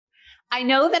I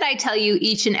know that I tell you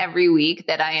each and every week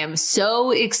that I am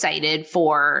so excited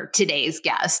for today's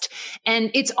guest. And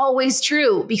it's always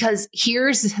true because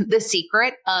here's the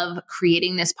secret of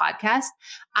creating this podcast.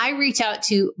 I reach out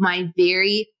to my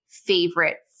very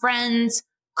favorite friends,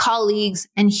 colleagues,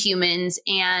 and humans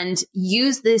and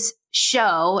use this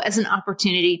show as an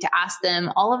opportunity to ask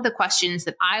them all of the questions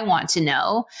that I want to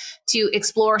know, to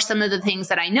explore some of the things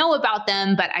that I know about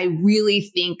them, but I really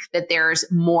think that there's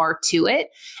more to it.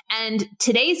 And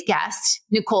today's guest,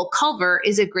 Nicole Culver,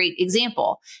 is a great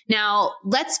example. Now,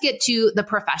 let's get to the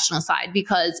professional side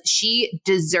because she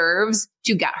deserves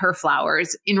to get her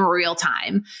flowers in real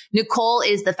time. Nicole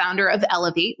is the founder of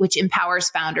Elevate, which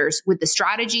empowers founders with the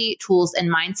strategy, tools,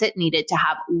 and mindset needed to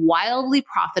have wildly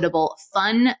profitable,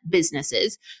 fun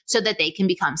businesses so that they can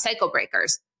become cycle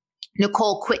breakers.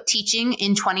 Nicole quit teaching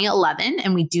in 2011,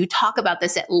 and we do talk about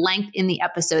this at length in the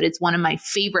episode. It's one of my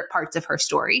favorite parts of her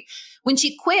story. When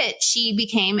she quit, she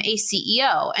became a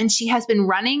CEO, and she has been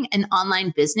running an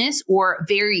online business or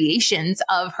variations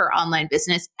of her online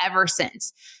business ever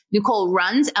since. Nicole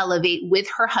runs Elevate with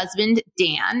her husband,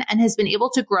 Dan, and has been able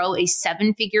to grow a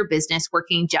 7-figure business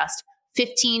working just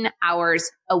 15 hours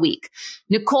a week.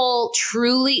 Nicole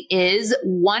truly is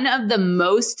one of the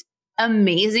most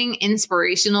amazing,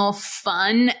 inspirational,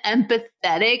 fun,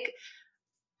 empathetic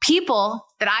people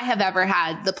that I have ever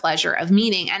had the pleasure of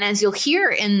meeting. And as you'll hear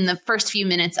in the first few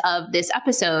minutes of this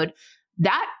episode,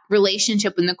 that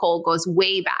relationship with Nicole goes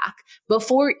way back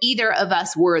before either of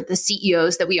us were the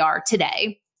CEOs that we are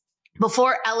today.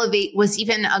 Before Elevate was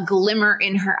even a glimmer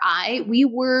in her eye, we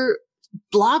were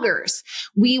bloggers.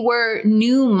 We were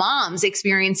new moms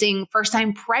experiencing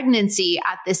first-time pregnancy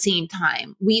at the same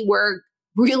time. We were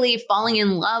really falling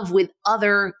in love with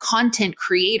other content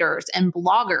creators and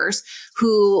bloggers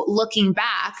who, looking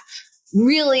back,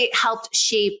 really helped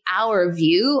shape our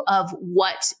view of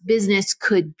what business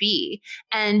could be.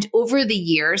 And over the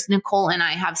years, Nicole and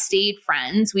I have stayed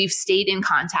friends. We've stayed in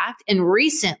contact. And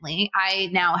recently, I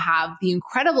now have the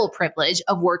incredible privilege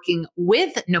of working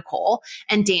with Nicole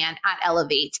and Dan at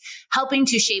Elevate, helping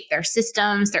to shape their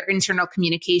systems, their internal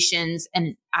communications,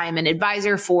 and I'm an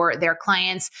advisor for their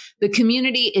clients. The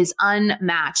community is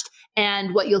unmatched.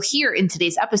 And what you'll hear in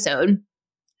today's episode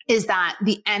is that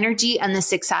the energy and the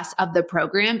success of the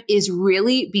program is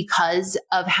really because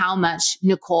of how much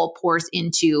Nicole pours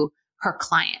into her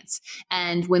clients.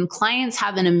 And when clients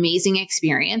have an amazing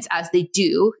experience, as they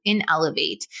do in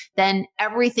Elevate, then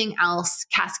everything else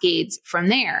cascades from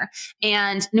there.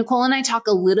 And Nicole and I talk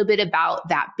a little bit about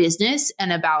that business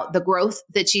and about the growth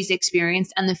that she's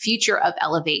experienced and the future of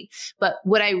Elevate. But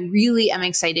what I really am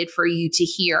excited for you to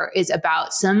hear is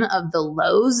about some of the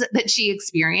lows that she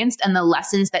experienced and the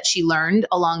lessons that she learned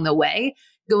along the way,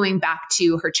 going back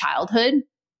to her childhood.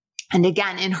 And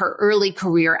again, in her early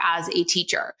career as a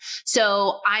teacher.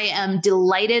 So I am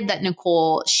delighted that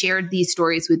Nicole shared these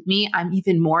stories with me. I'm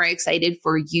even more excited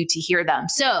for you to hear them.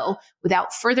 So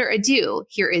without further ado,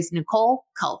 here is Nicole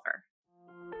Culver.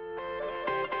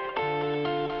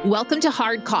 Welcome to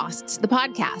Hard Costs, the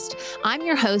podcast. I'm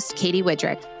your host, Katie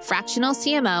Widrick, fractional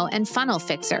CMO and funnel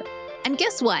fixer. And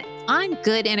guess what? I'm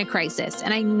good in a crisis,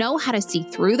 and I know how to see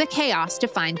through the chaos to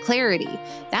find clarity.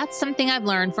 That's something I've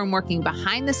learned from working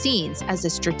behind the scenes as a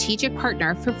strategic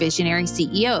partner for visionary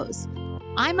CEOs.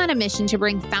 I'm on a mission to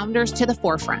bring founders to the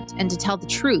forefront and to tell the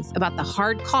truth about the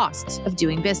hard costs of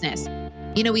doing business.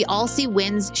 You know, we all see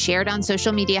wins shared on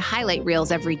social media highlight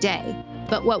reels every day.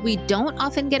 But what we don't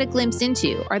often get a glimpse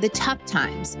into are the tough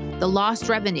times, the lost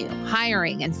revenue,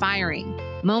 hiring and firing,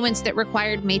 moments that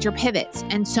required major pivots,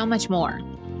 and so much more.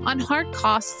 On Hard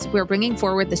Costs, we're bringing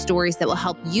forward the stories that will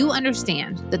help you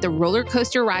understand that the roller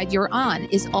coaster ride you're on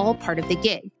is all part of the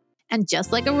gig. And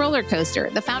just like a roller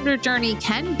coaster, the founder journey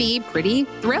can be pretty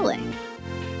thrilling.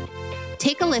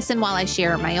 Take a listen while I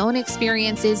share my own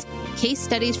experiences, case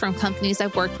studies from companies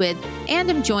I've worked with, and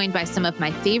am joined by some of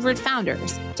my favorite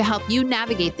founders to help you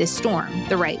navigate this storm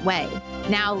the right way.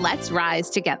 Now let's rise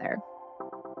together.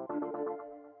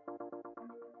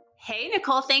 Hey,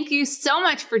 Nicole, thank you so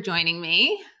much for joining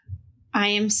me. I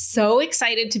am so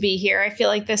excited to be here. I feel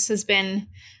like this has been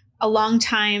a long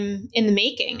time in the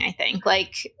making, I think.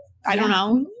 I don't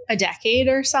know, a decade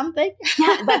or something.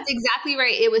 Yeah, that's exactly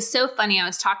right. It was so funny. I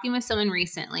was talking with someone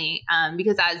recently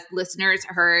because as listeners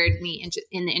heard me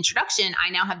in the introduction,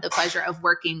 I now have the pleasure of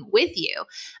working with you.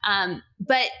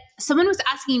 But someone was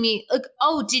asking me, like,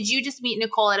 oh, did you just meet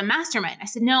Nicole at a mastermind? I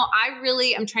said, no,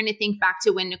 I'm trying to think back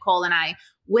to when Nicole and I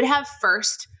would have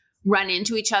first run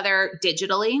into each other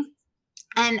digitally.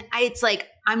 And it's like,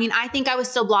 I mean, I think I was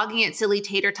still blogging at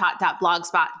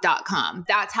sillytatertot.blogspot.com.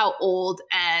 That's how old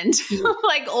and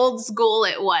like old school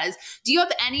it was. Do you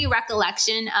have any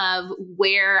recollection of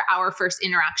where our first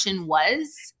interaction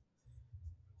was?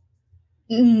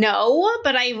 No,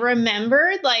 but I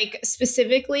remember like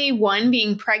specifically one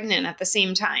being pregnant at the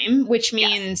same time, which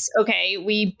means, okay,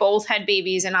 we both had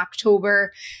babies in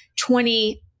October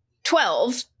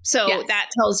 2012. So that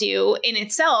tells you in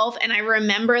itself. And I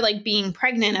remember like being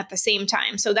pregnant at the same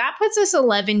time. So that puts us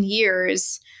 11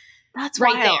 years. That's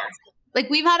right wild. there. Like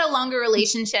we've had a longer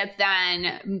relationship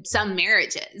than some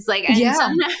marriages. Like, and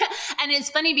and it's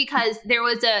funny because there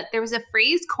was a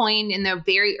phrase coined in the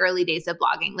very early days of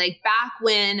blogging, like back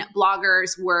when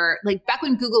bloggers were back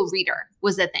when Google Reader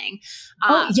was a thing.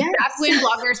 Back when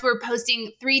bloggers were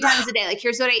posting 3 times a day, like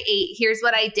here's what I ate, here's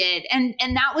what I did. And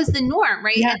that was the norm,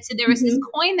 right? And so there was this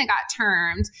coin that got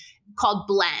termed called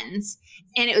blends,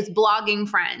 and it was blogging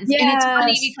friends. And it's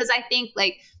funny because I think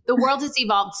like the world has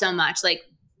evolved so much. Like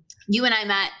you and I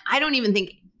met, I don't even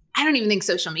think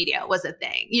social media was a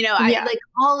thing. I like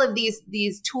all of these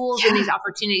tools and these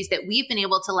opportunities that we've been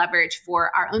able to leverage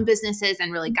for our own businesses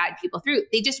and really guide people through.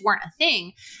 They just weren't a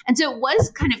thing. And so it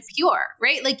was kind of pure,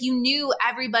 right? Like you knew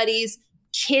everybody's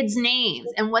kids'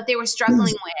 names and what they were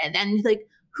struggling with, and like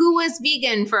who was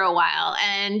vegan for a while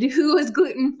and who was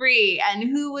gluten-free and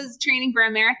who was training for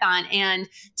a marathon. And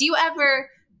do you ever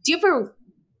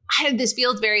this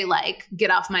feels very like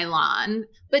get off my lawn,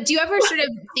 but do you ever sort of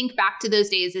think back to those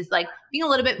days as like being a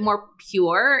little bit more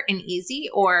pure and easy,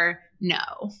 or no?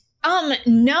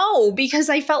 No, because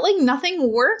I felt like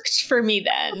nothing worked for me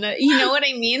then. You know what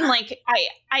I mean? Like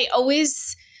I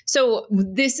always, so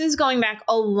this is going back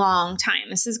a long time.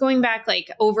 This is going back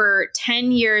like over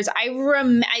 10 years. I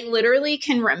literally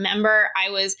can remember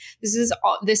this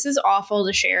is awful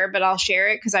to share, but I'll share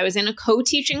it because I was in a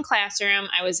co-teaching classroom.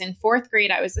 I was in 4th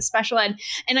grade. I was the special ed.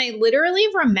 And I literally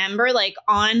remember like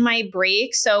on my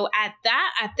break. So at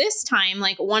this time,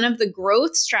 like one of the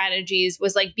growth strategies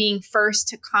was like being first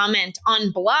to comment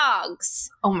on blogs.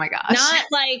 Oh my gosh. Not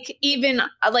like even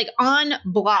like on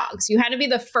blogs. You had to be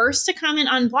the first to comment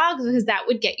on blogs because that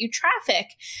would get you traffic.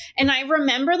 And I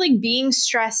remember like being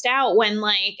stressed out when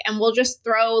like, and we'll just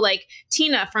throw like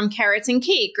Tina from Carrots and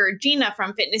Cake or Gina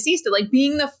from Fitnessista, like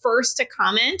being the first to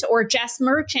comment, or Jess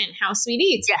Merchant, How Sweet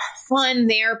Eats, on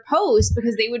their post,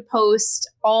 because they would post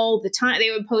all the time.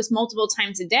 They would post multiple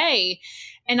times a day.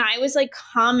 And I was like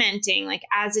commenting like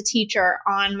as a teacher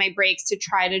on my breaks to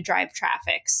try to drive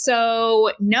traffic.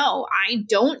 So no, I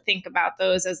don't think about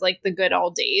those as like the good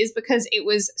old days because it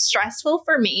was stressful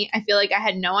for me. I feel like I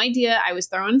had no idea. I was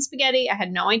throwing spaghetti. I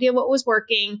had no idea what was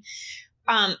working.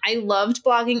 I loved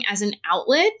blogging as an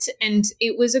outlet, and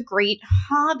it was a great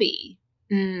hobby.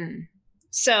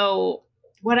 So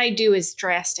what I do is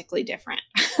drastically different.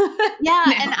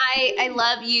 And I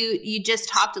love you just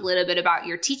talked a little bit about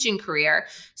your teaching career.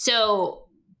 So,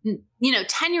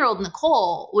 10-year-old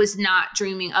Nicole was not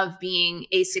dreaming of being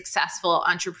a successful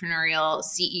entrepreneurial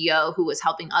CEO who was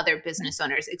helping other business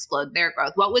owners explode their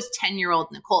growth. What was 10-year-old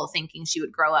Nicole thinking she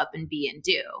would grow up and be and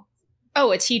do?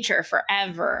 Oh, a teacher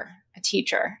forever. A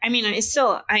teacher. I mean, I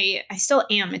still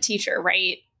am a teacher,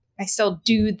 right? I still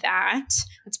do that.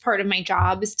 That's part of my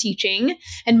job, is teaching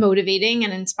and motivating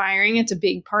and inspiring. It's a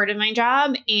big part of my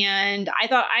job. And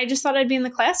I just thought I'd be in the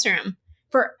classroom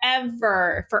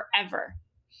forever.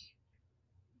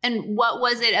 And what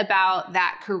was it about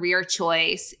that career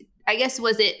choice? I guess,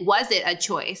 was it a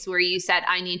choice where you said,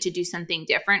 I need to do something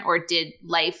different, or did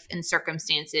life and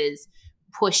circumstances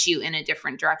push you in a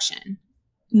different direction?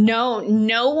 No,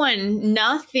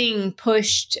 nothing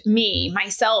pushed me,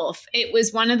 myself. It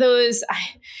was one of those,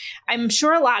 I'm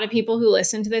sure a lot of people who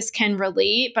listen to this can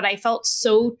relate, but I felt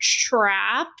so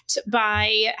trapped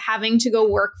by having to go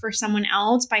work for someone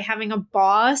else, by having a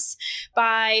boss,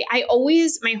 my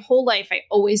whole life, I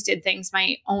always did things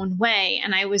my own way.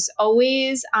 And I was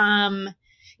always,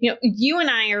 you and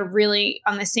I are really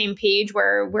on the same page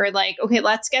where we're like, okay,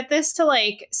 let's get this to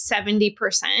like 70%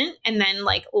 and then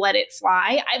like let it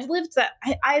fly. I've lived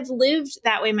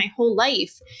that way my whole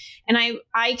life. And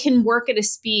I can work at a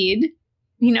speed,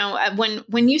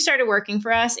 when you started working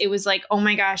for us, it was like, oh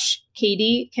my gosh,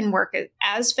 Katie can work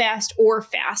as fast or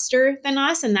faster than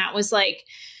us. And that was like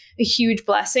a huge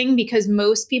blessing, because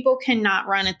most people cannot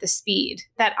run at the speed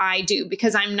that I do,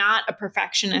 because I'm not a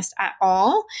perfectionist at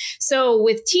all. So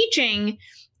with teaching,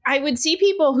 I would see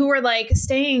people who were like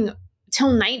staying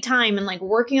till nighttime and like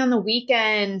working on the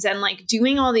weekends and like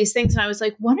doing all these things. And I was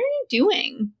like, what are you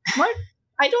doing? What?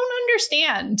 I don't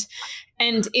understand.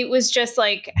 And it was just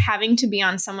like having to be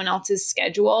on someone else's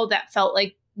schedule that felt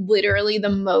like literally the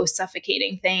most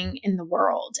suffocating thing in the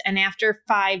world. And after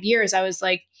 5 years, I was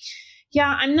like,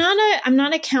 yeah, I'm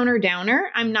not a counter downer.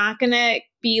 I'm not going to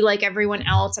be like everyone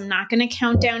else. I'm not going to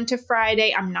count down to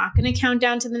Friday. I'm not going to count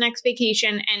down to the next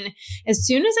vacation. And as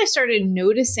soon as I started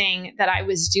noticing that I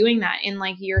was doing that in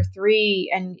like year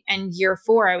 3 and year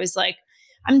 4, I was like,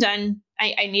 I'm done.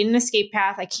 I need an escape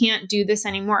path. I can't do this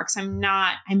anymore because I'm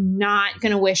not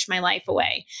going to wish my life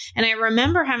away. And I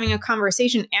remember having a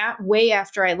conversation way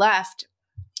after I left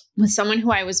with someone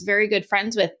who I was very good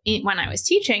friends with when I was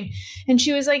teaching. And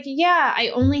she was like, yeah, I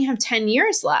only have 10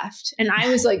 years left. And I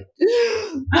was like,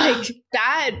 like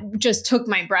that just took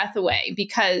my breath away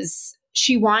because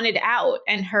she wanted out.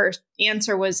 And her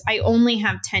answer was, I only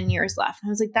have 10 years left. And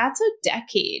I was like, that's a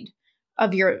decade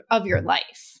of your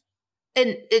life.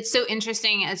 And it's so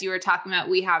interesting, as you were talking about,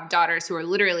 we have daughters who are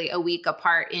literally a week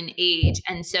apart in age.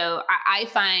 And so I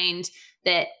find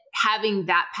that having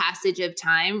that passage of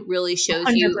time really shows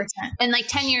 100%. You, and like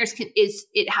 10 years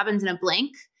it happens in a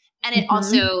blink. And it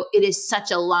also, it is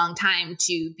such a long time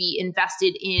to be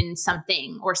invested in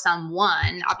something or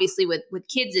someone. Obviously with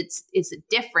kids, it's a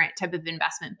different type of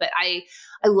investment, but I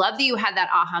love that you had that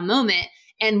aha moment.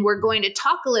 And we're going to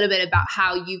talk a little bit about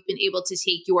how you've been able to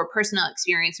take your personal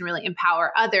experience and really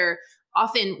empower other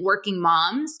often working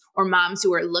moms or moms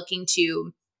who are looking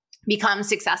to become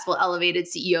successful, elevated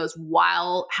CEOs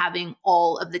while having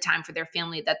all of the time for their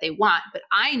family that they want. But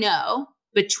I know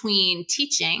between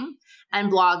teaching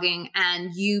and blogging and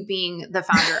you being the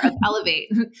founder of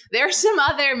Elevate, there's some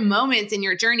other moments in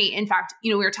your journey. In fact,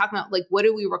 we were talking about like, what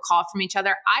do we recall from each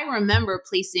other? I remember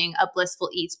placing a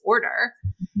Blissful Eats order.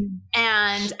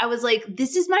 And I was like,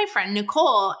 this is my friend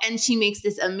Nicole, and she makes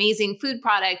this amazing food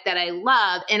product that I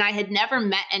love. And I had never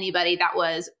met anybody that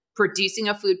was producing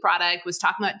a food product, was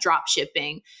talking about drop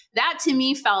shipping. That to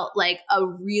me felt like a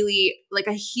really, like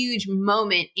a huge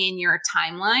moment in your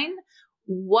timeline.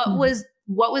 What was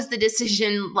the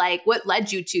decision like? What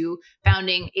led you to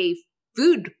founding a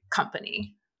food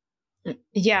company?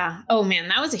 Yeah. Oh man,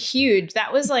 that was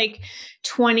like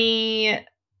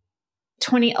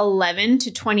 2011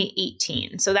 to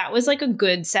 2018. So that was like a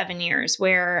good 7 years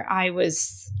where I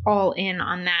was all in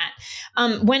on that.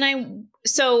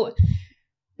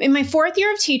 In my 4th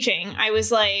year of teaching, I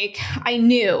was like,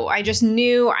 I just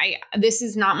knew this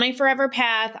is not my forever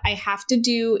path. I have to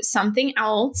do something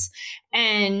else.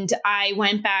 And I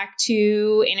went back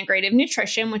to integrative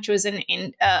nutrition, which was an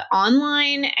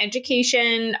online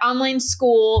education, online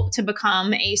school to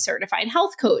become a certified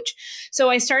health coach. So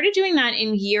I started doing that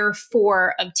in year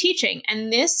 4 of teaching.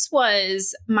 And this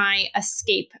was my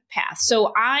escape path.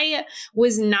 So I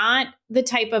was not the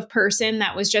type of person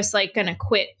that was just like going to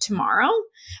quit tomorrow.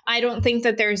 I don't think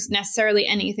that there's necessarily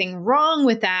anything wrong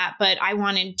with that, but I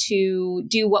wanted to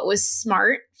do what was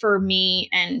smart for me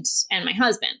and my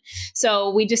husband.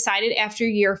 So we decided after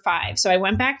year 5. So I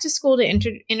went back to school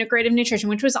to integrative nutrition,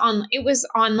 which was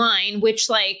online, which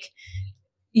like,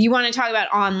 you want to talk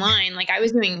about online, like I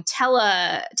was doing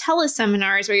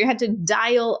teleseminars where you had to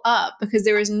dial up because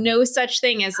there was no such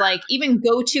thing as like even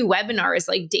go-to webinars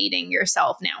like dating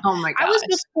yourself now. Oh my gosh. I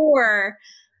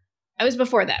was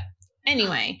before that.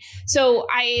 Anyway, so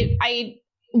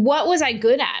what was I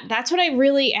good at? That's what I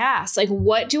really asked. Like,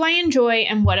 what do I enjoy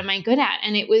and what am I good at?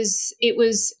 And it was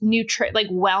like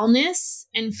wellness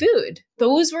and food.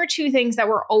 Those were 2 things that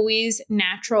were always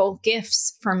natural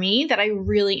gifts for me that I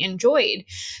really enjoyed.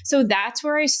 So that's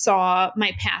where I saw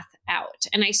my path out.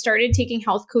 And I started taking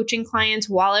health coaching clients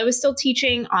while I was still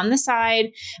teaching on the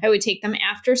side. I would take them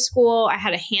after school. I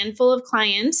had a handful of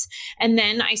clients. And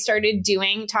then I started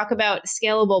talk about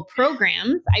scalable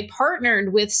programs. I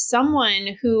partnered with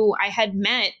someone who I had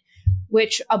met,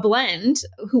 a blend,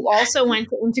 who also went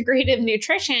to integrative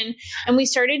nutrition. And we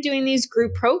started doing these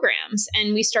group programs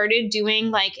and we started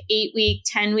doing like 8-week,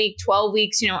 10-week, 12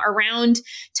 weeks, around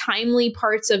timely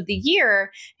parts of the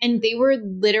year. And they were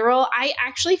literal. I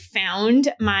actually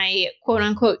found my quote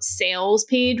unquote sales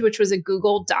page, which was a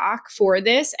Google Doc for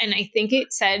this. And I think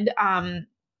it said, I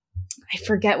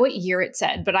forget what year it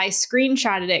said, but I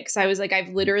screenshotted it because I was like, I've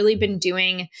literally been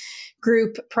doing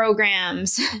group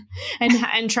programs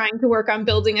and trying to work on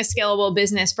building a scalable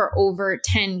business for over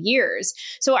 10 years.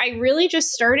 So I really just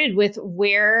started with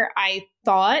where I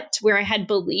had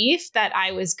belief that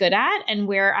I was good at and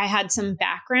where I had some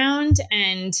background.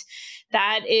 And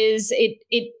that is,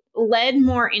 it led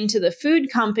more into the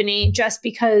food company just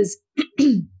because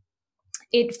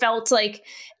it felt like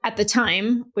at the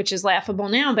time, which is laughable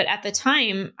now, but at the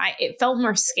time it felt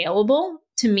more scalable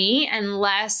to me and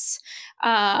less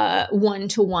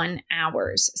 1-to-1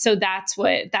 hours. So that's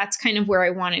kind of where I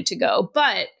wanted to go.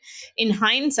 But in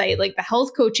hindsight, like the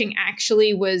health coaching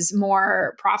actually was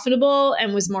more profitable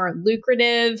and was more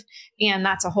lucrative. And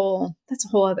that's a whole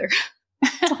other,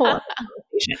 it's a whole other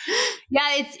conversation.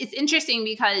 Yeah, it's interesting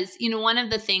because, one of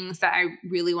the things that I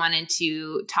really wanted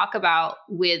to talk about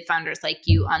with founders like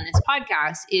you on this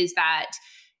podcast is that,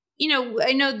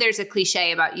 I know there's a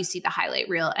cliche about you see the highlight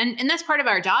reel, and that's part of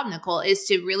our job, Nicole, is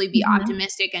to really be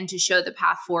optimistic and to show the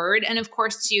path forward. And of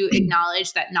course, to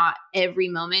acknowledge that not every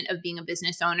moment of being a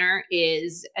business owner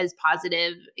is as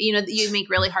positive. You make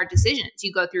really hard decisions.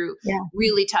 You go through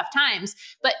really tough times,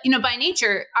 but, by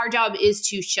nature, our job is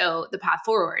to show the path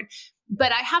forward.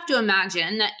 But I have to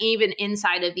imagine that even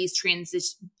inside of these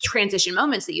transition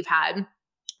moments that you've had,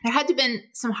 there had to have been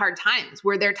some hard times.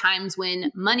 Were there times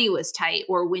when money was tight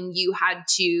or when you had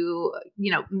to,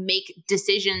 make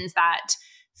decisions that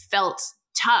felt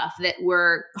tough, that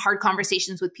were hard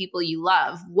conversations with people you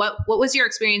love? What was your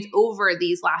experience over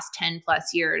these last 10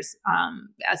 plus years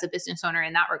as a business owner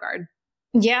in that regard?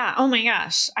 Yeah. Oh my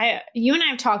gosh. You and I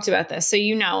have talked about this. So,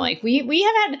 like we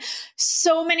have had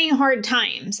so many hard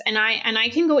times, and I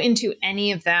can go into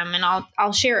any of them, and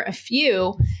I'll share a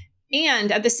few.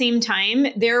 And at the same time,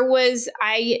 there was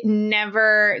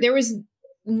never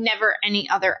any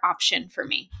other option for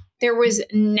me. There was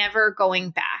never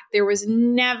going back. There was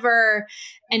never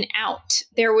an out.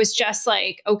 There was just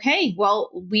like, okay, well,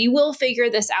 we will figure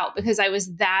this out, because I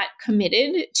was that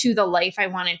committed to the life I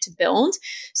wanted to build.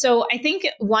 So I think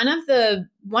one of the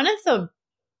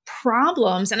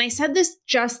problems, and I said this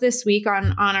just this week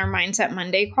on our Mindset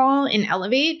Monday call in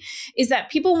Elevate, is that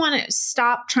people want to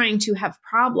stop trying to have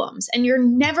problems, and you're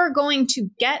never going to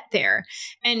get there.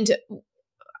 And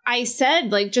I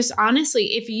said, like, just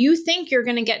honestly, if you think you're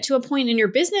going to get to a point in your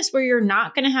business where you're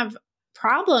not going to have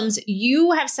problems,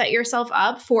 you have set yourself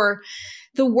up for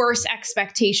the worst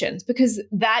expectations, because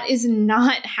that is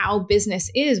not how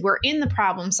business is. We're in the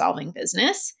problem-solving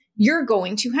business. You're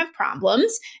going to have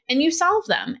problems and you solve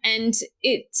them. And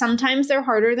sometimes they're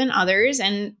harder than others.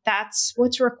 And that's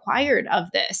what's required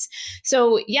of this.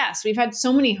 So yes, we've had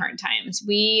so many hard times.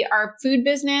 Our food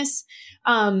business,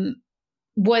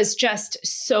 was just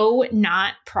so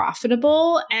not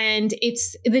profitable, and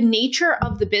it's the nature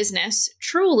of the business,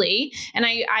 truly. And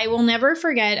I will never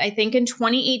forget, I think in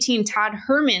 2018, Todd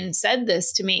Herman said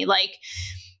this to me, like,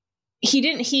 he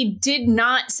did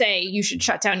not say you should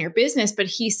shut down your business, but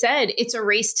he said it's a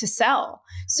race to sell.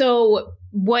 So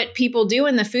what people do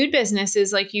in the food business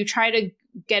is, like, you try to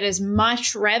get as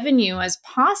much revenue as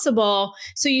possible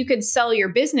so you could sell your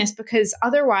business, because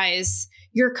otherwise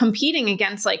you're competing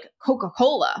against like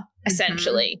Coca-Cola,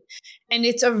 essentially. Mm-hmm. And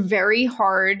it's a very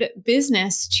hard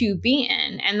business to be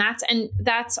in. And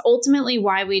that's ultimately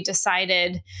why we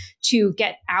decided to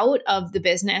get out of the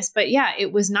business. But yeah,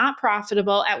 it was not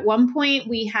profitable. At one point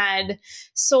we had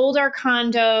sold our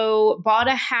condo, bought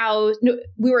a house. No,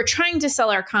 we were trying to sell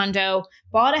our condo,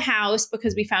 bought a house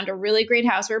because we found a really great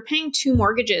house. We were paying 2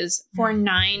 mortgages for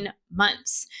 9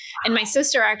 months. And my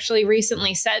sister actually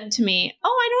recently said to me,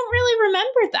 "Oh, I don't really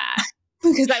remember that."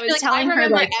 Because I was telling her,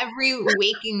 like, every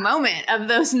waking moment of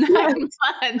those 9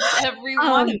 months, every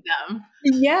one of them.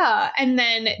 Yeah. And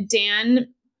then Dan,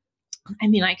 I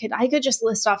mean, I could just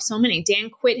list off so many.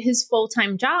 Dan quit his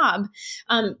full-time job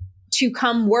to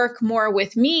come work more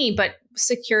with me, but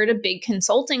secured a big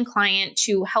consulting client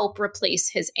to help replace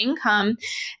his income.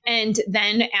 And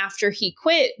then after he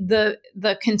quit, the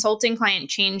consulting client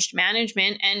changed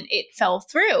management and it fell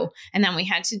through. And then we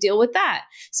had to deal with that.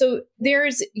 So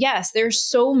there's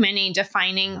so many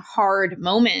defining hard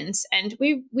moments, and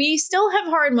we still have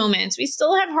hard moments. We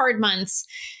still have hard months.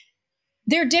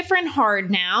 They're different hard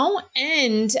now.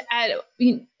 And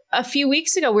a few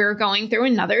weeks ago, we were going through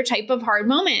another type of hard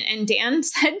moment. And Dan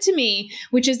said to me,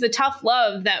 which is the tough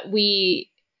love that we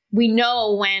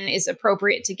know when is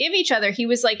appropriate to give each other. He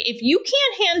was like, if you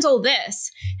can't handle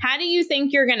this, how do you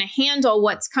think you're going to handle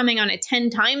what's coming on a 10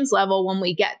 times level when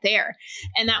we get there?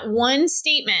 And that one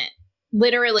statement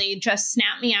literally just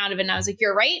snapped me out of it. And I was like,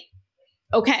 you're right.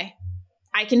 Okay,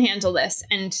 I can handle this.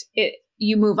 And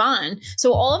you move on.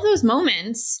 So all of those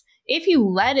moments, if you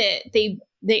let it,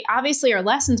 they obviously are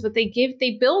lessons, but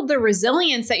they build the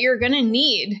resilience that you're going to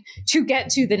need to get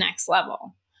to the next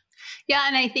level. Yeah.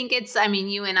 And I think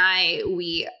you and I,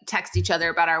 we text each other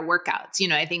about our workouts.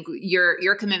 I think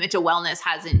your commitment to wellness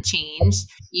hasn't changed.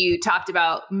 You talked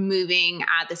about moving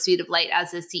at the speed of light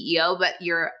as a CEO, but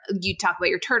you talk about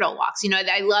your turtle walks.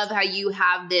 I love how you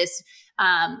have this,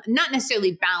 not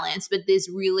necessarily balance, but this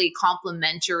really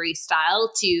complementary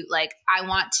style to, like, I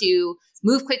want to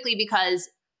move quickly because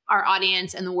our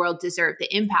audience and the world deserve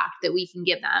the impact that we can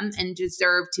give them and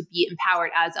deserve to be empowered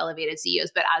as elevated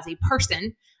CEOs. But as a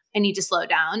person, I need to slow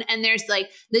down. And there's like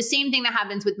the same thing that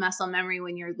happens with muscle memory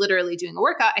when you're literally doing a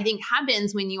workout, I think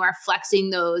happens when you are flexing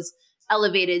those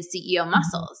elevated CEO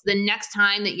muscles. The next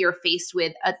time that you're faced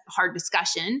with a hard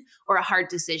discussion or a hard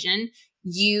decision,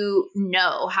 you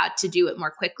know how to do it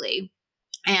more quickly.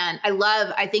 And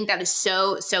I think that is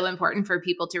so, so important for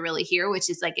people to really hear, which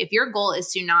is like, if your goal is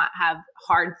to not have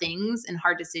hard things and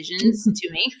hard decisions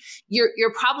to make,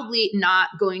 you're probably not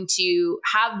going to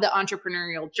have the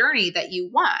entrepreneurial journey that you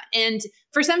want. And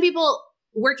for some people,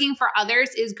 working for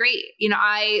others is great. You know,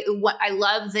 I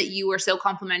love that you were so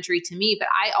complimentary to me, but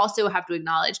I also have to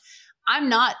acknowledge I'm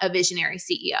not a visionary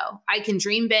CEO. I can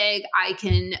dream big. I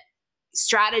can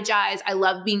strategize. I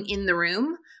love being in the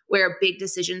room where big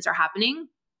decisions are happening.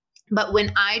 But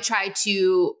when I try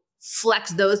to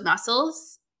flex those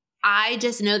muscles, I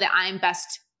just know that I'm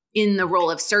best in the role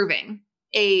of serving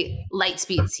a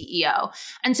Lightspeed CEO.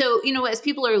 And so, you know, as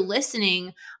people are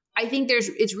listening, I think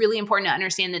it's really important to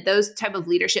understand that those type of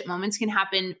leadership moments can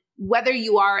happen whether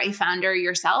you are a founder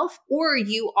yourself or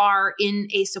you are in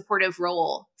a supportive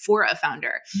role for a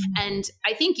founder. Mm-hmm. And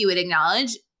I think you would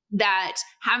acknowledge that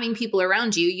having people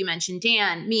around you, you mentioned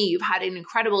Dan, me, you've had an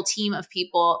incredible team of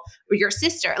people, or your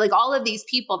sister, like all of these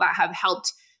people that have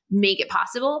helped make it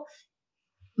possible.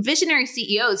 Visionary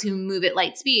CEOs who move at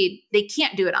light speed, they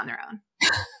can't do it on their own.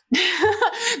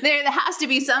 There has to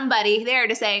be somebody there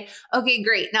to say, okay,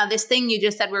 great. Now this thing you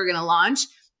just said we were going to launch,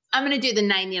 I'm going to do the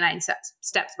 99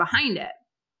 steps behind it.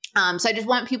 So I just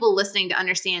want people listening to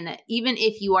understand that even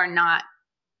if you are not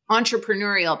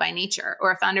entrepreneurial by nature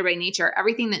or a founder by nature,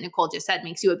 everything that Nicole just said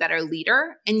makes you a better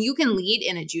leader, and you can lead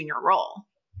in a junior role.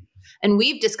 And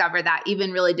we've discovered that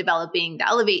even really developing the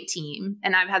Elevate team.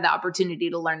 And I've had the opportunity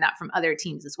to learn that from other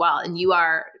teams as well. And you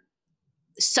are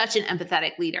such an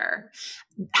empathetic leader.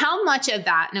 How much of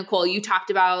that, Nicole, you talked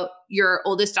about your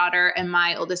oldest daughter and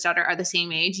my oldest daughter are the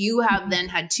same age. You have then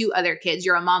had 2 other kids.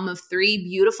 You're a mom of 3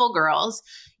 beautiful girls.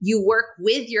 You work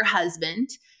with your husband.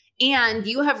 And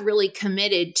you have really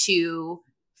committed to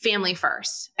family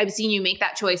first. I've seen you make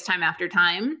that choice time after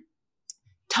time.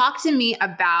 Talk to me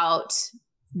about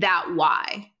that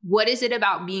why. What is it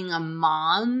about being a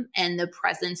mom and the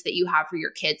presence that you have for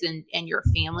your kids and your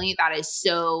family that is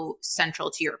so central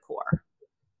to your core?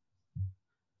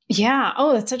 Yeah.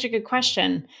 Oh, that's such a good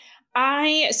question.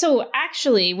 So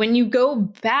actually, when you go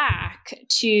back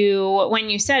to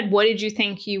when you said, what did you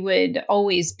think you would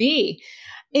always be?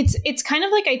 It's kind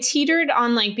of like I teetered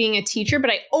on like being a teacher, but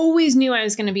I always knew I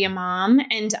was going to be a mom.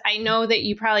 And I know that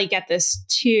you probably get this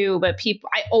too, but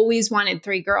I always wanted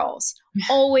 3 girls,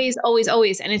 always, always,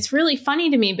 always. And it's really funny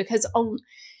to me because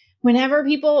whenever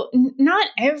not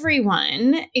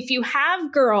everyone, if you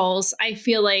have girls, I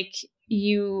feel like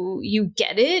you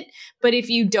get it. But if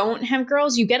you don't have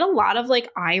girls, you get a lot of like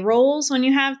eye rolls when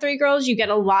you have 3 girls. You get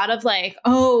a lot of like,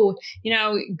 oh,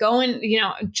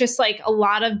 just like a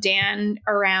lot of Dan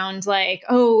around like,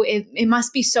 oh, it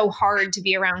must be so hard to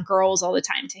be around girls all the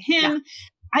time. To him,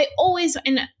 yeah.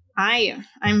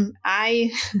 I'm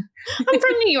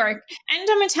from New York and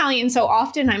I'm Italian. So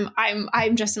often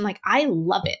I'm just like, I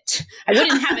love it. I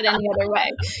wouldn't have it any other way.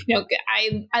 You know,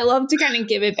 I love to kind of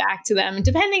give it back to them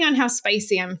depending on how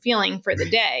spicy I'm feeling for the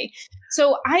day.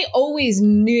 So I always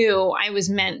knew I was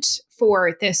meant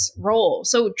for this role.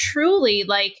 So truly,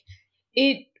 like,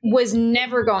 it was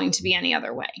never going to be any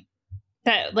other way.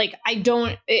 That like,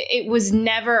 it was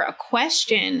never a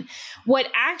question. What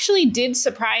actually did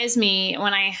surprise me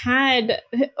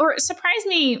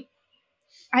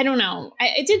I don't know.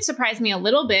 It did surprise me a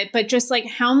little bit, but just like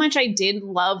how much I did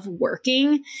love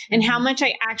working and how much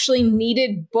I actually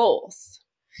needed both.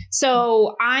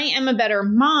 So I am a better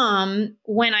mom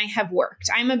when I have worked.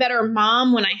 I'm a better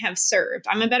mom when I have served.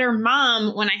 I'm a better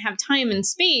mom when I have time and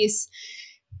space,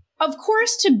 of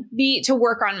course, to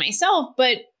work on myself,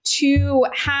 but to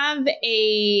have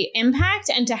a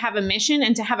impact and to have a mission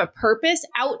and to have a purpose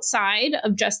outside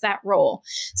of just that role.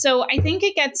 So I think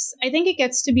it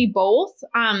gets to be both.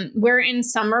 We're in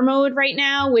summer mode right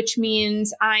now, which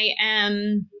means I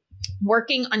am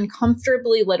working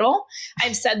uncomfortably little.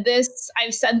 I've said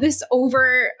this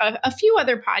over a few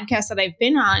other podcasts that I've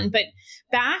been on, but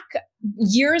back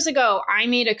years ago, I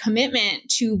made a commitment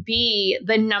to be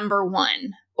the number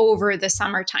one over the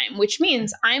summertime, which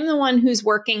means I'm the one who's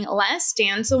working less.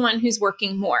 Dan's the one who's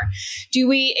working more.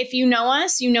 If you know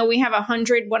us, you know we have a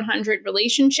 100-100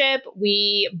 relationship.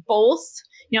 We both,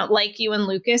 like you and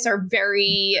Lucas, are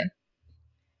very,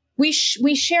 we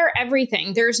share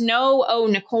everything. There's no, oh,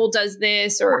 Nicole does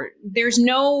this, or there's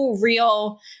no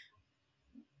real,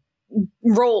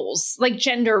 roles, like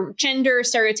gender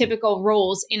stereotypical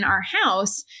roles in our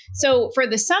house. So for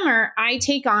the summer, I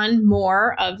take on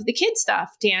more of the kid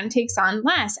stuff. Dan takes on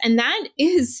less. And that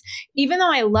is, even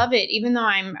though I love it, even though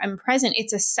I'm present,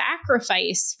 it's a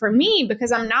sacrifice for me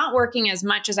because I'm not working as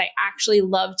much as I actually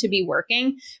love to be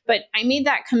working. But I made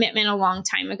that commitment a long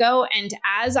time ago. And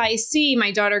as I see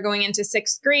my daughter going into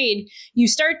 6th grade, you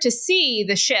start to see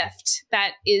the shift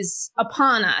that is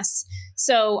upon us.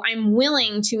 So I'm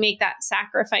willing to make that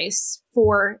sacrifice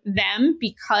for them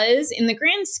because in the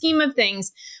grand scheme of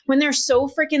things, when they're so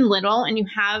freaking little and you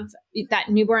have that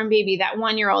newborn baby, that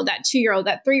 1-year-old, that 2-year-old,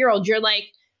 that 3-year-old, you're like,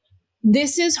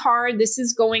 this is hard. This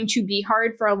is going to be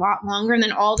hard for a lot longer. And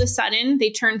then all of a sudden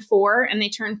they turn 4 and they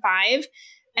turn 5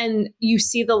 and you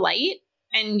see the light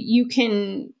and you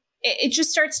can, it just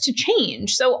starts to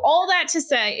change. So all that to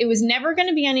say, it was never going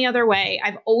to be any other way.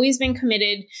 I've always been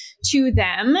committed to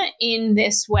them in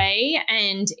this way.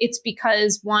 And it's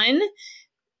because one,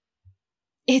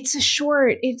 it's a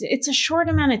short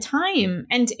amount of time.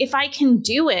 And if I can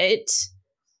do it,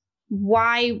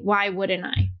 why wouldn't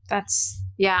I? That's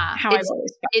how I've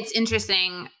always felt. It's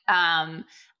interesting.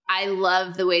 I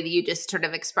love the way that you just sort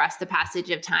of express the passage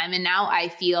of time. And now I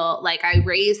feel like I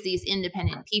raised these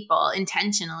independent people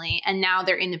intentionally, and now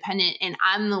they're independent and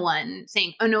I'm the one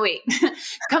saying, oh no, wait,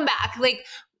 come back. Like,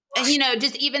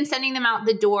 just even sending them out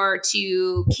the door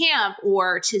to camp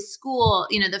or to school,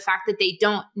 the fact that they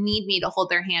don't need me to hold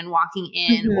their hand walking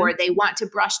in, or they want to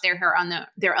brush their hair on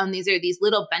their own. These are these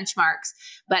little benchmarks.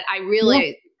 But I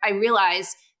realized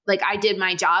like I did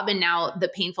my job and now the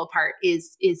painful part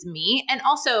is me. And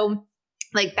also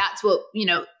like, that's what,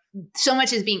 so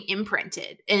much is being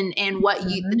imprinted and what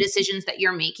the decisions that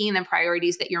you're making and the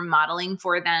priorities that you're modeling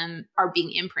for them are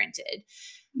being imprinted.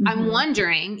 I'm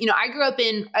wondering, I grew up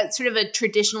in sort of a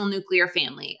traditional nuclear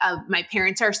family. My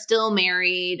parents are still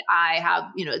married. I have,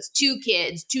 it's 2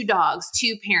 kids, 2 dogs,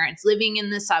 2 parents living in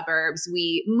the suburbs.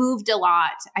 We moved a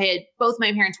lot. Both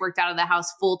my parents worked out of the house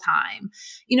full time.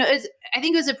 I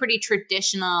think it was a pretty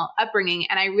traditional upbringing.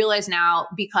 And I realize now,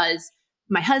 because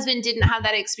my husband didn't have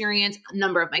that experience, a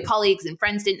number of my colleagues and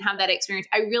friends didn't have that experience,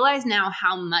 I realize now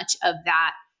how much of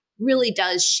that really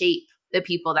does shape the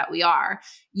people that we are.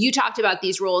 You talked about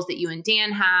these roles that you and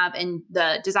Dan have and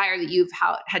the desire that you've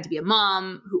had to be a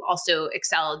mom who also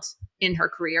excelled in her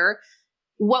career.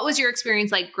 What was your experience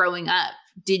like growing up?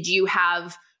 Did you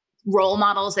have role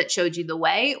models that showed you the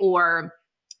way, or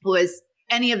was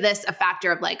any of this a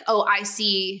factor of like, oh, I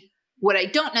see what I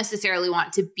don't necessarily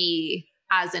want to be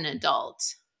as an adult?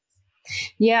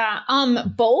 Yeah,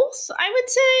 both, I would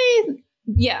say.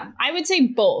 Yeah, I would say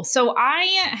both. So I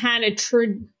had a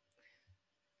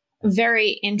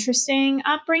very interesting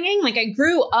upbringing. Like I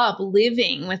grew up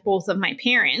living with both of my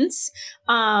parents.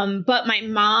 But my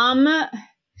mom,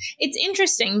 it's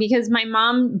interesting because my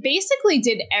mom basically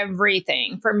did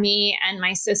everything for me and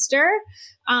my sister.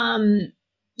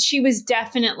 She was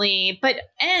definitely,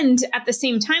 and at the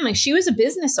same time, like she was a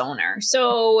business owner.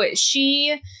 So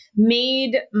she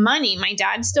made money. My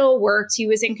dad still worked. He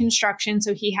was in construction.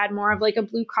 So he had more of like a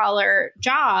blue collar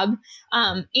job.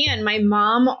 And my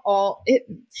mom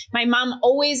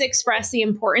always expressed the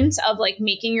importance of like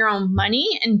making your own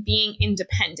money and being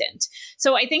independent.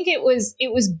 So I think it was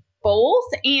both.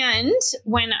 And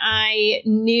when I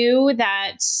knew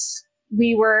that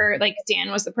we were like,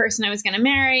 Dan was the person I was going to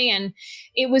marry. And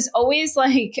it was always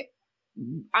like,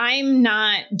 I'm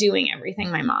not doing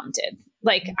everything my mom did.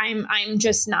 Like I'm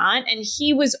just not. And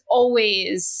he was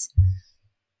always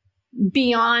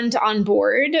beyond on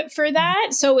board for that.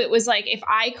 So it was like, if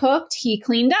I cooked, he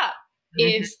cleaned up.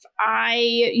 If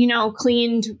I,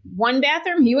 cleaned one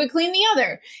bathroom, he would clean the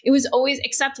other. It was always,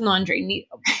 except laundry.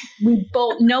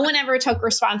 No one ever took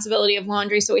responsibility of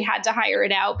laundry. So we had to hire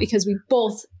it out because we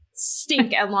both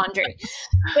stink at laundry.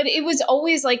 But it was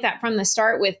always like that from the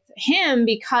start with him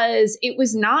because it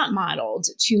was not modeled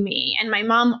to me. And my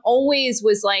mom always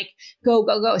was like, go,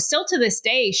 go, go. Still to this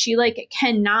day, she like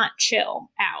cannot chill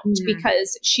out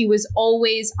because she was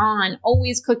always on,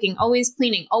 always cooking, always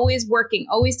cleaning, always working,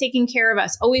 always taking care of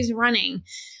us, always running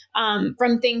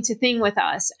from thing to thing with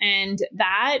us. And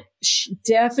that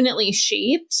definitely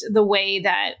shaped the way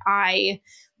that I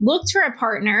looked for a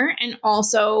partner and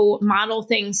also model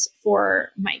things for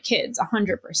my kids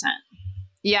 100%.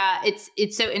 Yeah,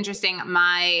 it's so interesting.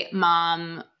 My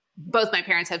mom, both my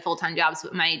parents had full-time jobs,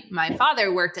 but my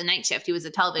father worked a night shift. He was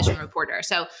a television reporter.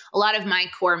 So a lot of my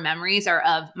core memories are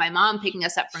of my mom picking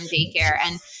us up from daycare.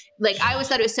 And like, I always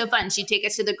thought it was so fun. She'd take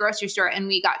us to the grocery store and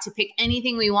we got to pick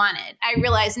anything we wanted. I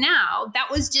realize now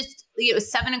that was just, it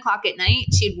was 7:00 at night.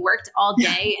 She'd worked all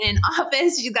day in an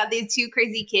office. She's got these 2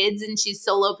 crazy kids and she's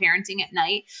solo parenting at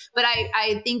night. But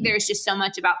I think there's just so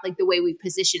much about like the way we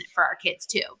position it for our kids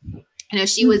too. You know,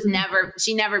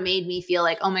 she never made me feel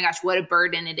like, oh my gosh, what a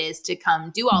burden it is to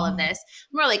come do all of this.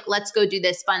 More like, let's go do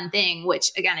this fun thing,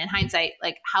 which again, in hindsight,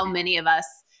 like how many of us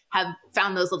have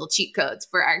found those little cheat codes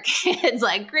for our kids.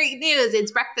 Like, great news,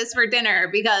 it's breakfast for dinner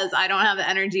because I don't have the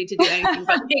energy to do anything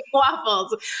but make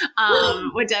waffles,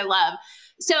 which I love.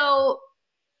 So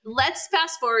let's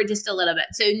fast forward just a little bit.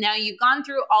 So now you've gone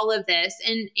through all of this,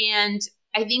 and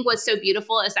I think what's so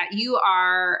beautiful is that you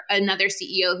are another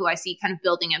CEO who I see kind of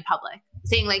building in public,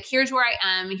 saying like, here's where I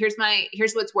am,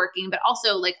 here's what's working, but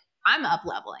also like, I'm up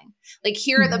leveling. Like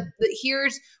here are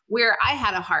here's where I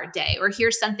had a hard day, or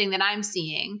here's something that I'm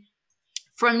seeing.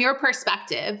 From your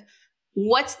perspective,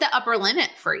 what's the upper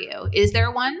limit for you? Is there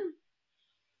one?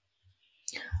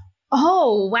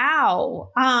 Oh, wow.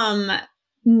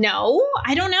 No,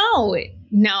 I don't know.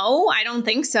 No, I don't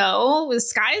think so. The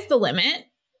sky's the limit,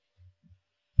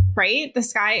 right? The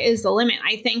sky is the limit.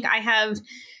 I think I have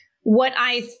what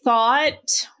I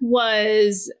thought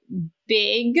was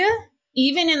big,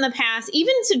 even in the past,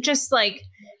 even to just like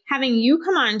having you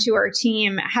come on to our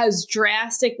team has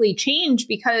drastically changed,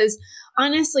 because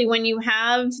honestly, when you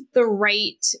have the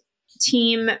right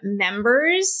team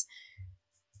members,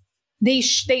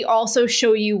 they also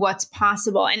show you what's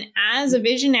possible. And as a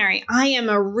visionary, I am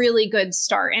a really good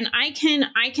start, and I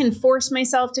can force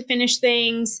myself to finish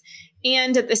things.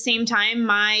 And at the same time,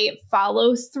 my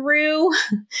follow through,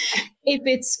 if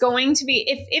it's going to be,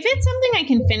 if it's something I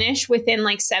can finish within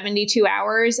like 72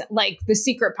 hours, like the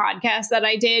secret podcast that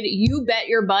I did, you bet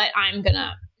your butt I'm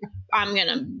gonna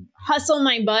hustle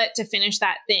my butt to finish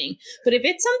that thing. But if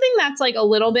it's something that's like a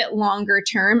little bit longer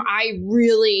term, I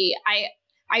really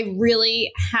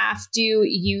have to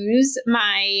use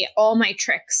all my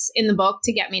tricks in the book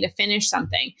to get me to finish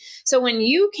something. So when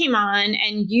you came on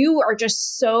and you are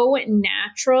just so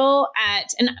natural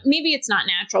and maybe it's not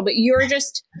natural, but you're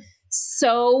just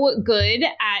so good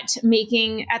at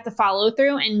the follow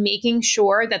through and making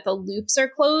sure that the loops are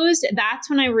closed. That's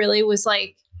when I really was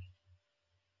like,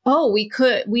 oh, we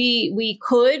could,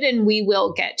 and we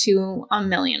will get to $1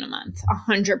 million a month,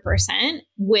 100%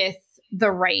 with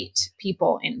the right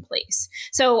people in place.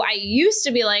 So I used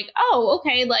to be like, oh,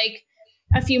 okay, like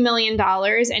a few $1 million.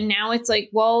 And now it's like,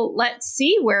 well, let's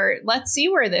see where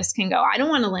this can go. I don't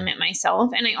want to limit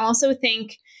myself. And I also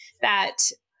think that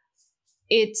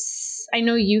I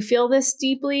know you feel this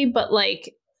deeply, but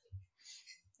like,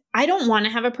 I don't want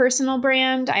to have a personal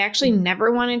brand. I actually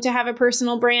never wanted to have a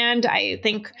personal brand. I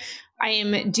think I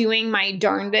am doing my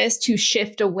darndest to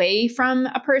shift away from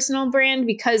a personal brand,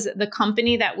 because the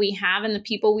company that we have and the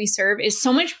people we serve is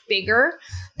so much bigger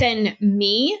than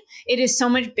me. It is so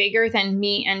much bigger than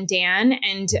me and Dan.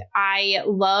 And I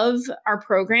love our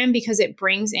program because it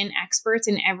brings in experts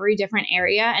in every different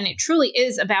area. And it truly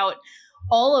is about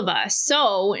all of us.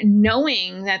 So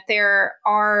knowing that there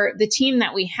are the team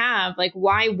that we have, like,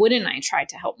 why wouldn't I try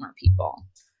to help more people?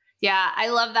 Yeah, I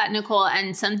love that, Nicole.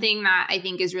 And something that I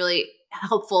think is really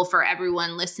helpful for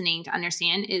everyone listening to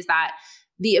understand is that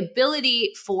the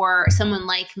ability for someone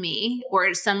like me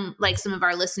or some of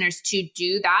our listeners to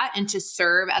do that and to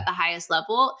serve at the highest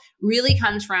level really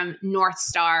comes from North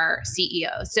Star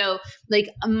CEO. So like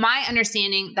my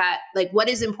understanding that like what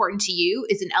is important to you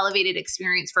is an elevated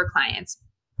experience for clients,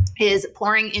 is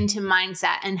pouring into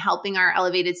mindset and helping our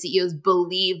elevated CEOs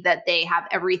believe that they have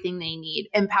everything they need,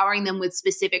 empowering them with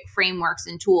specific frameworks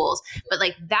and tools. But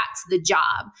like, that's the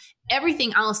job.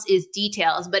 Everything else is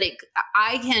details, but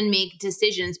I can make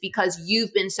decisions because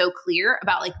you've been so clear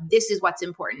about like, this is what's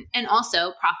important. And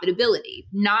also profitability,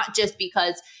 not just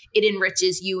because it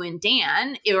enriches you and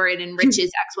Dan or it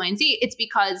enriches X, Y, and Z. It's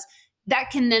because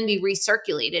that can then be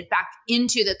recirculated back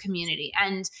into the community.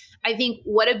 And I think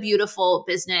what a beautiful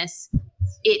business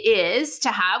it is to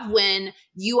have when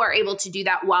you are able to do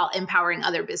that while empowering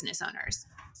other business owners,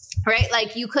 right?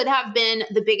 Like you could have been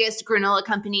the biggest granola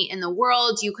company in the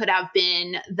world. You could have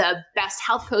been the best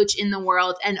health coach in the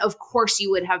world. And of course you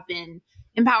would have been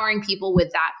empowering people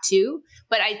with that too.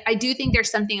 But I do think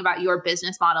there's something about your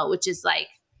business model, which is like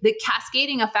the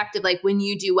cascading effect of like when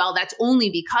you do well, that's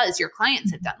only because your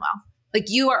clients have done well. Like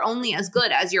you are only as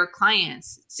good as your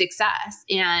client's success.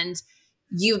 And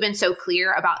you've been so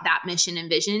clear about that mission and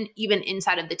vision, even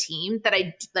inside of the team, that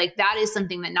that is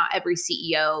something that not every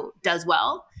CEO does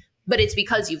well, but it's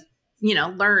because you've,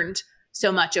 learned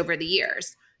so much over the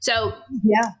years. So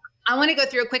yeah, I want to go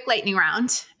through a quick lightning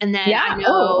round. And then Yeah.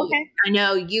 I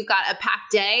know you've got a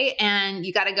packed day and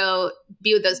you got to go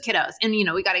be with those kiddos. And,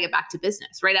 we got to get back to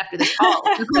business right after this call.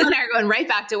 Nicole and I are going right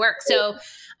back to work. So,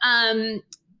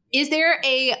 is there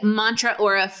a mantra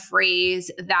or a phrase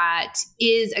that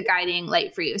is a guiding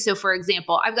light for you? So for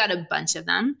example, I've got a bunch of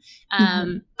them,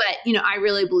 but I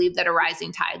really believe that a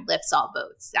rising tide lifts all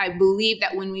boats. I believe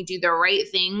that when we do the right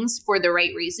things for the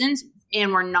right reasons,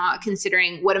 and we're not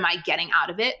considering what am I getting out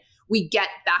of it, we get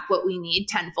back what we need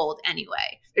tenfold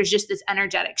anyway. There's just this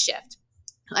energetic shift.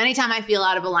 Anytime I feel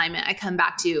out of alignment, I come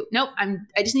back to, nope, I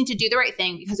just need to do the right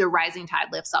thing because a rising tide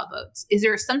lifts all boats. Is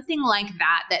there something like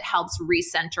that helps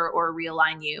recenter or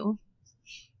realign you?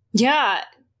 Yeah.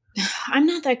 I'm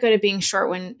not that good at being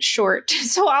short.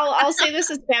 So I'll say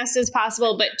this as fast as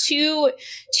possible, but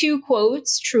two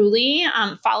quotes, truly,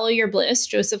 follow your bliss,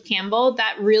 Joseph Campbell.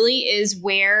 That really is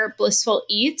where Blissful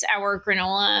Eats, our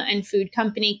granola and food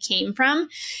company, came from.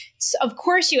 So of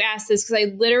course you asked this because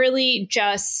I literally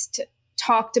just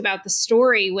talked about the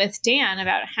story with Dan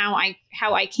about how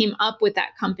I came up with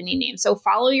that company name. So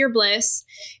Follow Your Bliss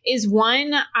is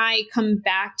one I come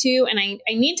back to, and I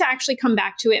need to actually come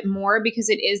back to it more because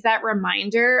it is that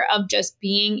reminder of just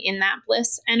being in that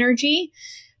bliss energy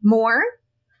more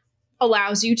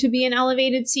allows you to be an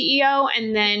elevated CEO.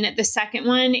 And then the second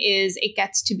one is It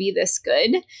Gets to Be This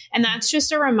Good. And that's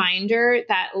just a reminder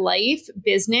that life,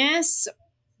 business,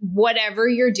 whatever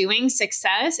you're doing,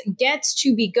 success gets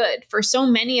to be good. For so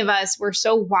many of us, we're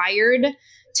so wired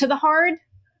to the hard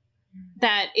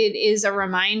that it is a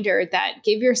reminder that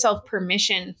give yourself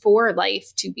permission for life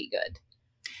to be good.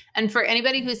 And for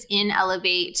anybody who's in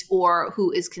Elevate or who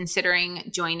is considering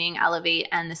joining Elevate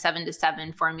and the 7 to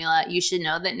 7 formula, you should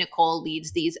know that Nicole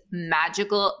leads these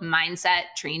magical mindset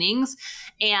trainings.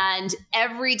 And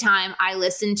every time I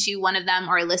listen to one of them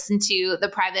or I listen to the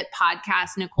private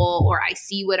podcast, Nicole, or I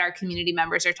see what our community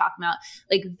members are talking about,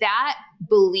 like that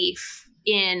belief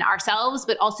in ourselves,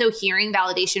 but also hearing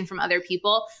validation from other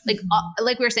people,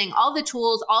 like we were saying, all the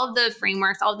tools, all of the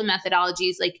frameworks, all of the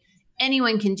methodologies, like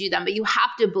anyone can do them, but you have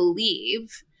to believe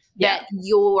that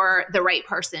you're the right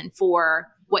person for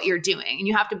what you're doing. And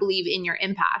you have to believe in your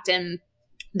impact. And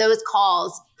those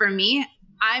calls, for me,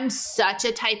 I'm such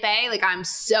a type A, like I'm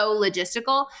so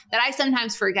logistical that I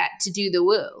sometimes forget to do the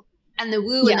woo. And the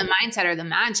woo and the mindset are the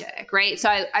magic, right? So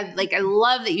I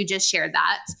love that you just shared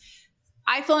that.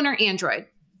 iPhone or Android?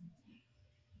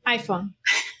 iPhone.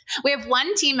 We have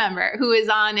one team member who is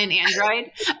on an Android,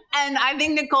 and I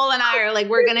think Nicole and I are like,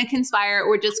 we're going to conspire.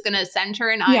 We're just going to send her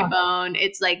an iPhone.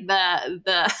 It's like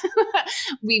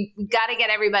we got to get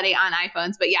everybody on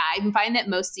iPhones. But yeah, I find that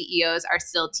most CEOs are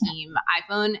still team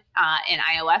iPhone and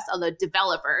iOS, although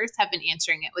developers have been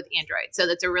answering it with Android. So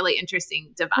that's a really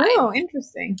interesting divide. Oh,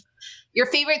 interesting. Your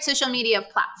favorite social media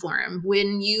platform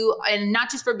and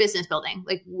not just for business building,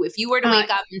 like if you were to wake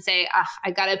up and say,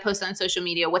 I got to post on social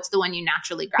media, what's the one you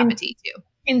naturally gravitate to?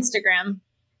 Instagram.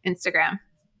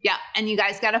 Yeah. And you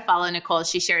guys got to follow Nicole.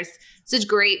 She shares such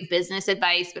great business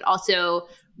advice, but also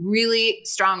really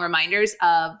strong reminders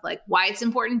of like why it's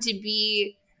important to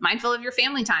be mindful of your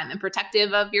family time and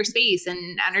protective of your space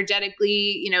and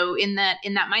energetically, in that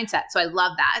mindset. So I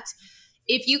love that.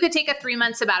 If you could take a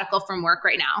 3-month sabbatical from work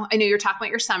right now, I know you're talking about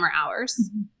your summer hours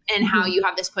and how you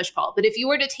have this push-pull, but if you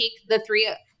were to take the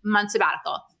 3-month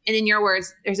sabbatical, and in your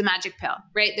words, there's a magic pill,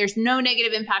 right? There's no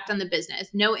negative impact on the business,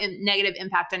 no negative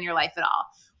impact on your life at all.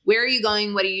 Where are you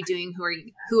going? What are you doing? Who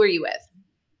are you with?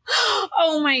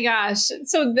 Oh my gosh.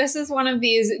 So this is one of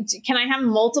these, can I have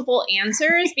multiple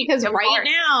answers? Because right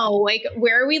now, like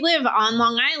where we live on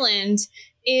Long Island,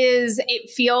 it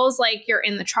feels like you're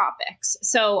in the tropics.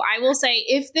 So I will say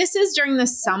if this is during the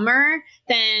summer,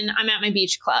 then I'm at my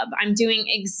beach club. I'm doing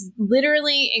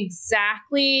literally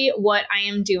exactly what I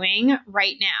am doing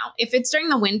right now. If it's during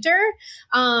the winter,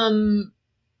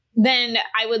 then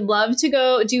I would love to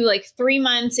go do like 3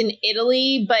 months in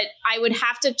Italy, but I would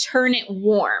have to turn it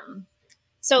warm.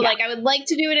 So like I would like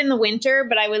to do it in the winter,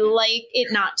 but I would like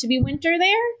it not to be winter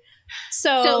there.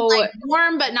 So like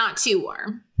warm, but not too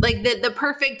warm. Like the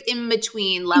perfect in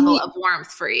between level of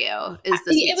warmth for you is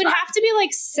this. It would have to be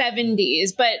like 70s,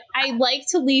 but I like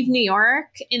to leave New York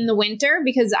in the winter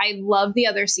because I love the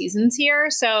other seasons here.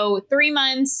 So 3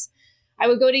 months, I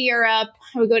would go to Europe,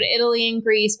 I would go to Italy and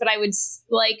Greece, but I would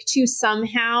like to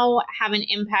somehow have an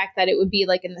impact that it would be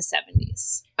like in the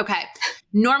 70s. Okay.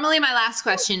 Normally my last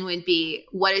question would be,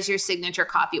 what is your signature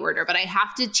coffee order? But I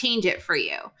have to change it for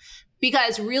you.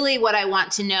 Because really what I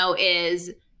want to know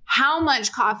is how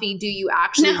much coffee do you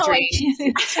actually drink?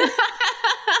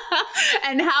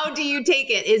 And how do you take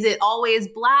it? Is it always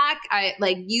black? I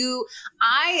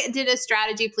did a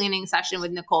strategy planning session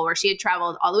with Nicole where she had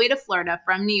traveled all the way to Florida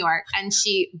from New York, and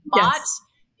she bought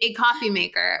a coffee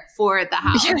maker for the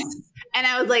house. Yes. And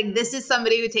I was like, this is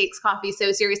somebody who takes coffee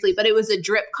so seriously, but it was a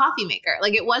drip coffee maker.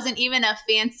 Like, it wasn't even a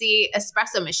fancy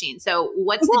espresso machine. So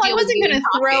what's the deal? I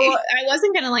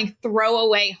wasn't going to like throw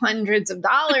away hundreds of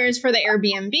dollars for the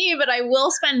Airbnb, but I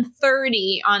will spend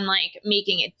 30 on like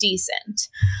making it decent.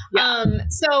 Yeah.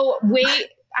 So way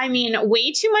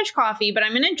too much coffee, but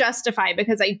I'm going to justify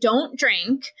because I don't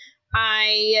drink.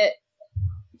 I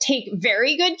take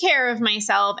very good care of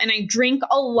myself and I drink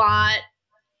a lot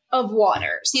of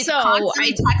water. She's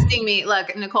constantly texting me,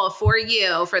 look, Nicole, for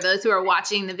those who are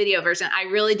watching the video version, I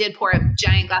really did pour a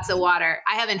giant glass of water.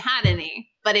 I haven't had any,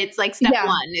 but it's like step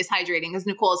one is hydrating, because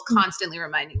Nicole is constantly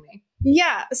reminding me.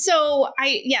 Yeah. So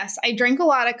I drink a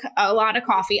lot of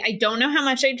coffee. I don't know how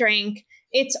much I drink.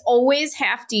 It's always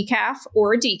half decaf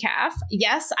or decaf.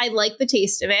 Yes, I like the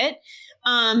taste of it.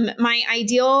 My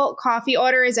ideal coffee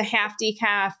order is a half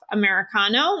decaf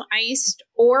Americano, iced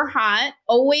or hot,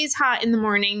 always hot in the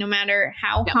morning, no matter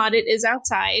how hot it is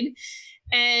outside.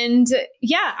 And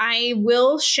I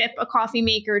will ship a coffee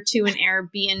maker to an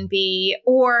Airbnb,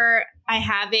 or I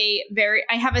have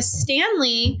a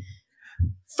Stanley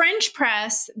French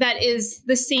press that is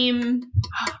the same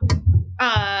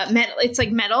metal. It's like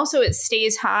metal, so it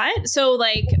stays hot. So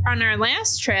like on our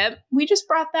last trip, we just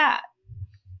brought that.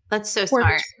 That's so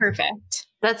smart. Perfect.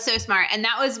 That's so smart. And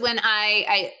that was when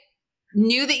I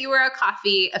knew that you were a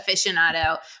coffee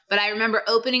aficionado, but I remember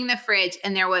opening the fridge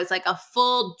and there was like a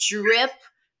full drip,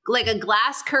 like a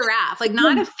glass carafe, like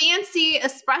not a fancy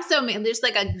espresso, just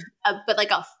like a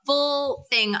full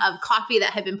thing of coffee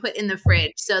that had been put in the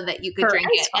fridge so that you could drink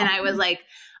it. And I was like,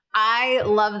 I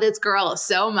love this girl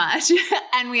so much.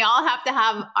 And we all have to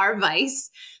have our vice.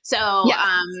 So,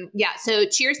 so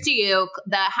cheers to you.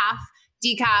 The half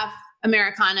decaf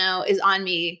Americano is on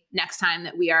me next time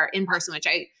that we are in person, which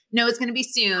I know it's going to be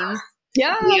soon.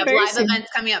 Yeah, we have live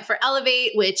events coming up for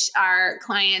Elevate, which our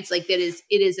clients it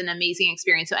is an amazing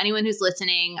experience. So anyone who's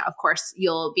listening, of course,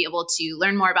 you'll be able to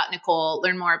learn more about Nicole,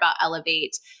 learn more about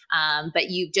Elevate. But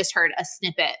you've just heard a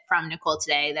snippet from Nicole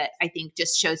today that I think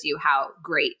just shows you how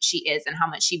great she is and how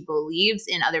much she believes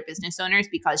in other business owners,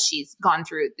 because she's gone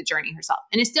through the journey herself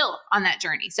and is still on that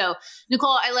journey. So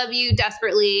Nicole, I love you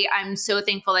desperately. I'm so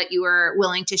thankful that you were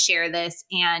willing to share this.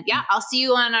 And I'll see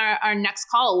you on our next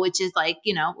call, which is like,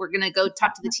 we're going to go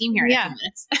talk to the team here in a few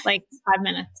minutes. Like 5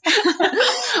 minutes.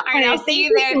 All right, I'll see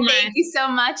you there. Thank you so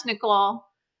much, Nicole.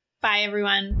 Bye,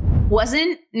 everyone.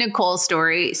 Wasn't Nicole's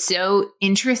story so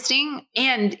interesting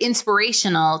and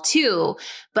inspirational too?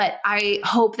 But I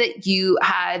hope that you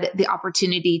had the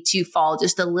opportunity to fall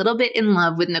just a little bit in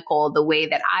love with Nicole the way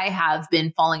that I have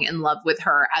been falling in love with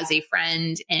her as a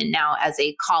friend and now as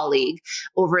a colleague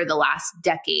over the last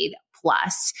decade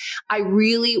plus. I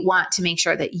really want to make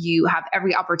sure that you have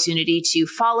every opportunity to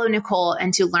follow Nicole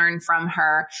and to learn from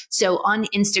her. So on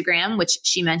Instagram, which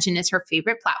she mentioned is her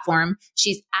favorite platform,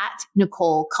 she's at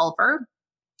Nicole Culver.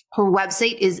 Her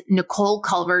website is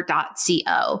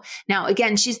nicoleculver.co. Now,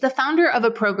 again, she's the founder of a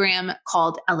program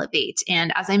called Elevate.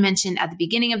 And as I mentioned at the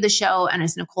beginning of the show, and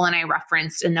as Nicole and I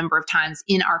referenced a number of times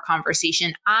in our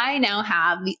conversation, I now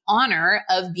have the honor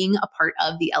of being a part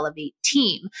of the Elevate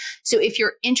team. So if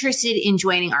you're interested in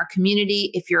joining our community,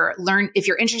 if you're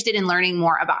interested in learning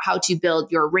more about how to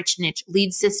build your rich niche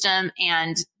lead system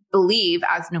and believe,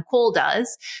 as Nicole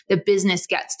does, the business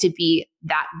gets to be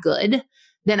that good,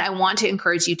 then I want to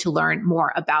encourage you to learn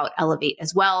more about Elevate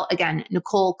as well. Again,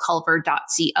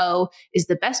 nicoleculver.co is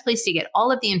the best place to get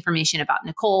all of the information about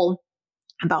Nicole,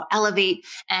 about Elevate,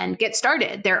 and get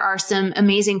started. There are some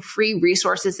amazing free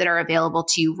resources that are available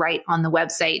to you right on the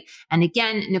website. And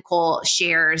again, Nicole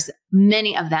shares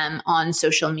many of them on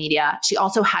social media. She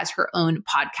also has her own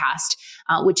podcast,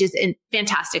 which is a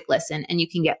fantastic listen. And you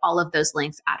can get all of those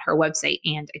links at her website.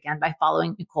 And again, by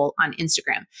following Nicole on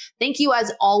Instagram. Thank you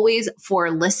as always for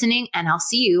listening, and I'll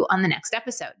see you on the next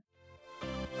episode.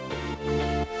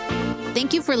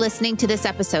 Thank you for listening to this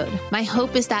episode. My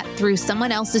hope is that through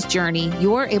someone else's journey,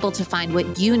 you're able to find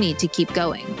what you need to keep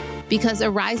going, because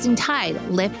a rising tide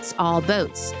lifts all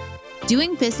boats.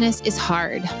 Doing business is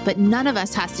hard, but none of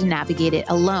us has to navigate it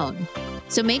alone.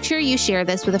 So make sure you share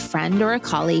this with a friend or a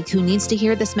colleague who needs to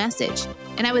hear this message.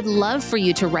 And I would love for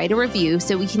you to write a review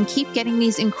so we can keep getting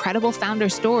these incredible founder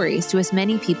stories to as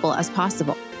many people as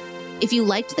possible. If you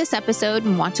liked this episode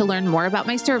and want to learn more about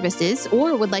my services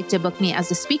or would like to book me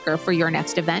as a speaker for your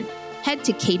next event, head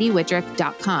to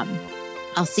katiewidrick.com.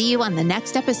 I'll see you on the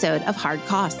next episode of Hard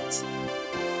Costs.